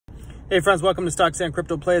Hey friends, welcome to Stocks and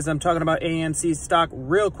Crypto Plays. I'm talking about AMC stock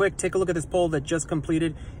real quick. Take a look at this poll that just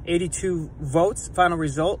completed. 82 votes, final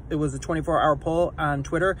result. It was a 24-hour poll on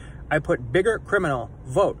Twitter. I put bigger criminal,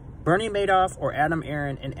 vote Bernie Madoff or Adam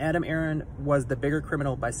Aron, and Adam Aron was the bigger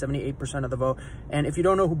criminal by 78% of the vote. And if you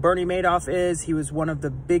don't know who Bernie Madoff is, he was one of the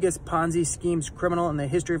biggest Ponzi schemes criminal in the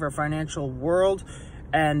history of our financial world.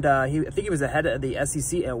 And I think he was the head of the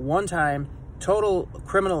SEC at one time. Total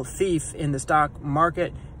criminal thief in the stock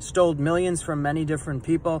market, stole millions from many different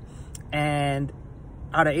people. And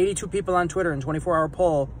out of 82 people on Twitter in 24-hour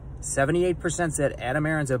poll, 78% said Adam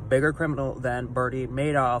Aron's a bigger criminal than Bernie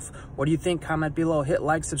Madoff. What do you think? Comment below, hit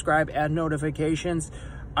like, subscribe, add notifications.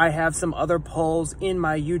 I have some other polls in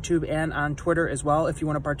my YouTube and on Twitter as well. If you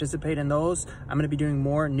want to participate in those, I'm going to be doing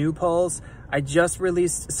more new polls. I just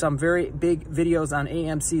released some very big videos on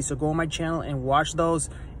AMC, so go on my channel and watch those.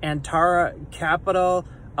 Antara Capital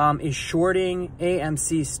is shorting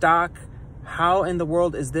AMC stock. How in the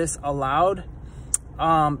world is this allowed?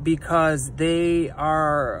 Because they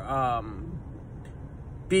are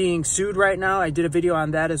being sued right now. I did a video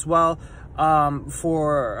on that as well.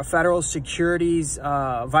 For federal securities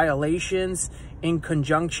violations in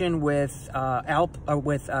conjunction with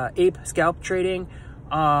ape scalp trading.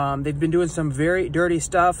 They've been doing some very dirty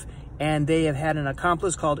stuff, and they have had an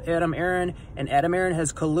accomplice called Adam Aron, and Adam Aron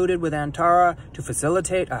has colluded with Antara to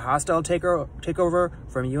facilitate a hostile takeover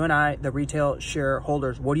from you and I, the retail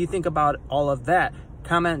shareholders. What do you think about all of that?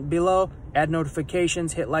 Comment below, add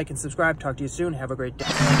notifications, hit like and subscribe. Talk to you soon. Have a great day.